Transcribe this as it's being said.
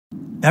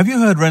Have you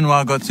heard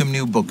Renoir got some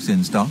new books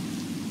in stock?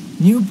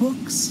 New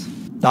books?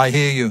 I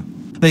hear you.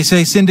 They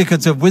say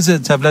syndicates of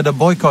wizards have led a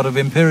boycott of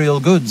imperial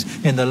goods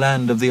in the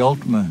land of the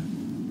Altmer.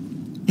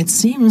 It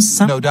seems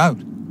some... No doubt.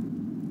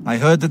 I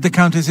heard that the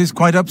Countess is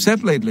quite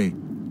upset lately.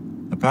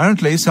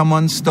 Apparently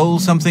someone stole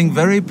something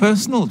very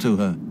personal to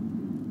her.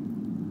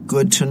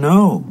 Good to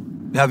know.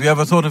 Have you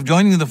ever thought of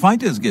joining the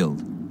Fighters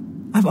Guild?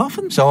 I've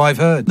often... So I've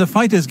heard. The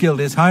Fighters Guild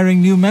is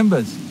hiring new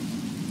members.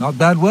 Not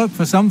bad work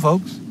for some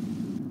folks.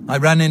 I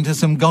ran into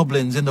some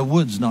goblins in the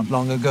woods not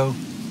long ago.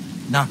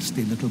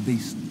 Nasty little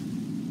beast.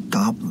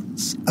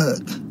 Goblins.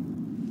 Ugh.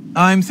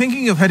 I'm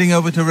thinking of heading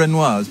over to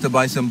Renoir's to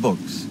buy some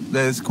books.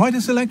 There's quite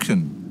a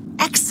selection.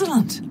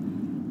 Excellent.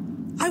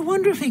 I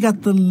wonder if he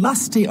got the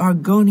lusty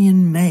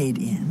Argonian maid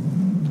in.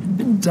 I've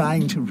been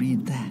dying to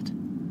read that.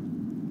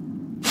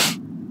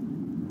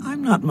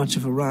 I'm not much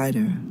of a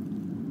rider.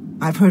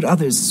 I've heard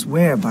others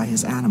swear by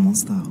his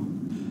animals, though.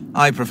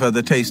 I prefer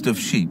the taste of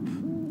sheep.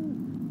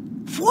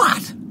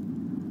 What?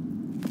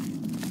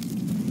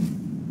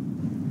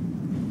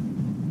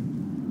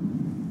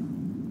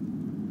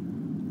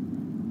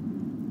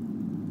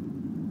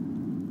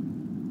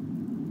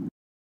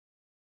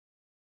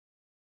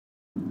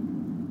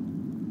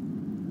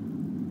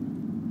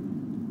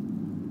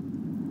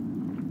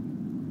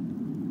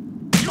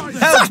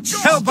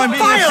 Help! I'm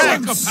being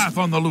attacked! Psychopath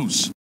on the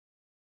loose!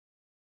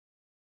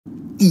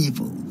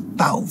 Evil,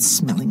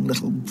 foul-smelling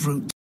little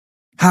brute.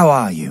 How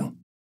are you?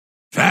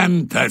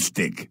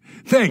 Fantastic.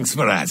 Thanks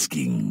for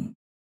asking.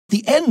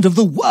 The end of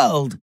the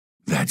world!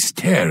 That's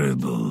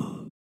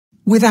terrible.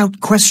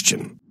 Without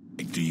question.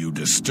 Do you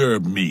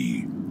disturb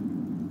me?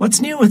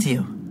 What's new with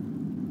you?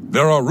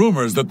 There are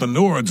rumors that the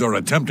Nords are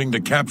attempting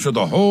to capture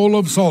the whole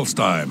of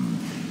Solstheim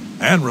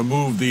and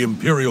remove the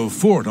Imperial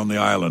fort on the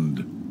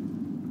island.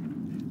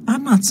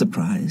 I'm not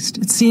surprised.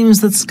 It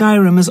seems that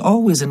Skyrim is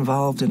always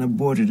involved in a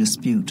border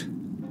dispute.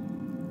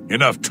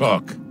 Enough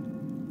talk.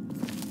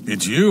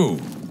 It's you.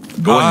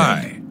 Go Why?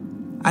 ahead.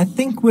 I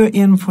think we're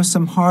in for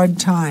some hard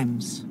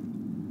times.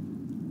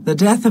 The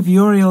death of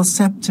Uriel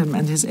Septim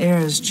and his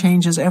heirs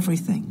changes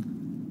everything.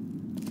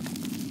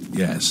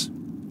 Yes.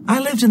 I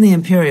lived in the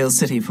Imperial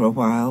City for a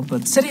while,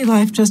 but city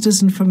life just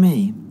isn't for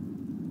me.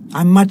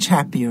 I'm much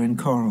happier in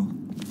Coral.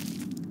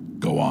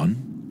 Go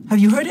on. Have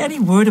you heard any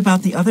word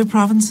about the other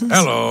provinces?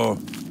 Hello.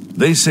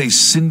 They say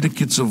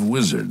syndicates of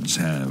wizards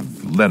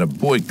have led a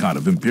boycott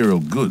of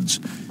Imperial goods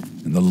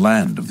in the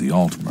land of the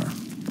Altmer.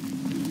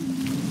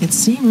 It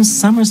seems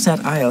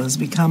Somerset Isle has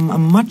become a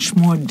much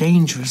more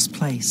dangerous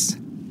place.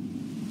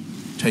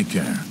 Take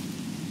care.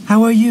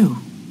 How are you?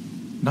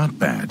 Not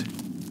bad.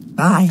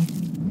 Bye.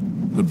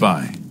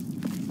 Goodbye.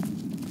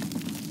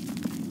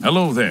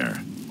 Hello there.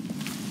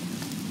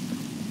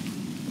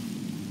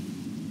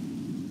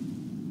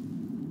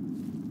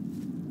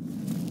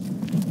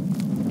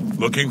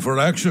 Looking for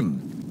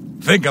action?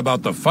 Think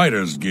about the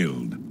Fighters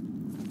Guild.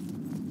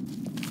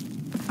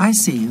 I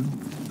see you.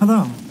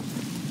 Hello.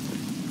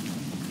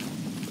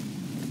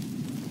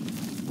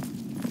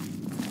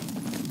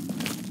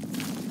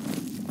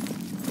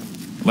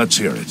 Let's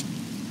hear it.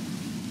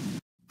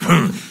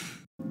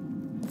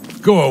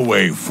 Go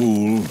away,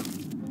 fool.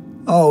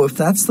 Oh, if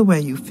that's the way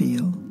you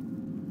feel.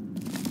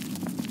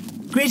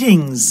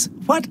 Greetings.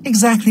 What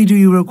exactly do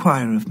you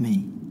require of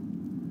me?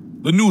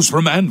 The news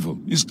from Anvil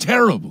is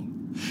terrible.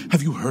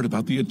 Have you heard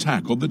about the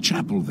attack on the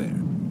chapel there?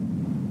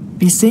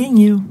 Be seeing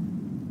you.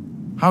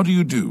 How do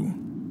you do?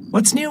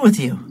 What's new with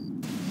you?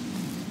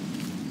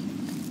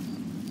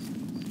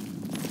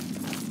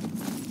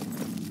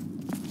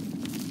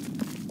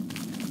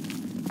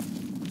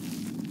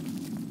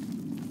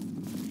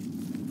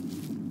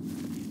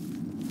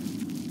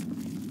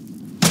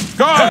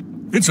 God!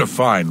 It's a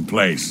fine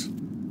place.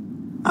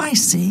 I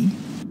see.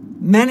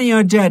 Many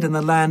are dead in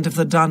the land of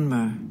the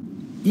Dunmer.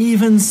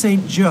 Even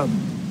St. Jub,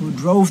 who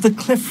drove the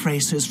cliff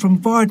racers from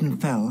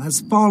Vardenfell,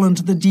 has fallen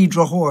to the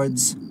Daedra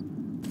hordes.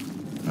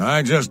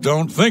 I just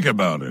don't think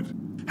about it.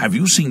 Have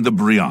you seen the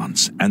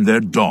Briants and their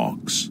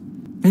dogs?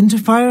 Been to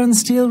Fire and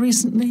Steel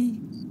recently?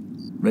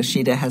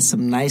 Rashida has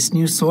some nice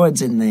new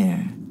swords in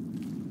there.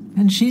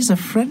 And she's a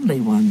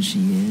friendly one, she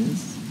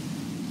is.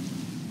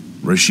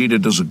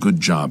 Rashida does a good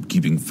job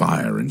keeping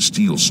Fire and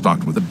Steel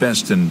stocked with the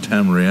best in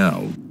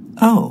Tamriel.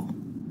 Oh.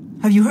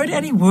 Have you heard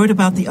any word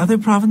about the other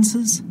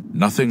provinces?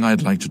 Nothing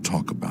I'd like to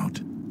talk about.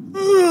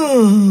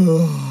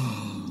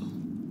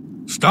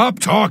 Stop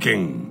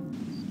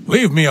talking.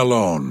 Leave me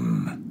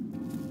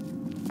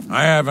alone.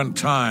 I haven't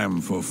time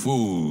for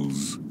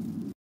fools.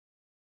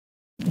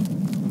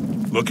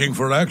 Looking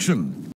for action?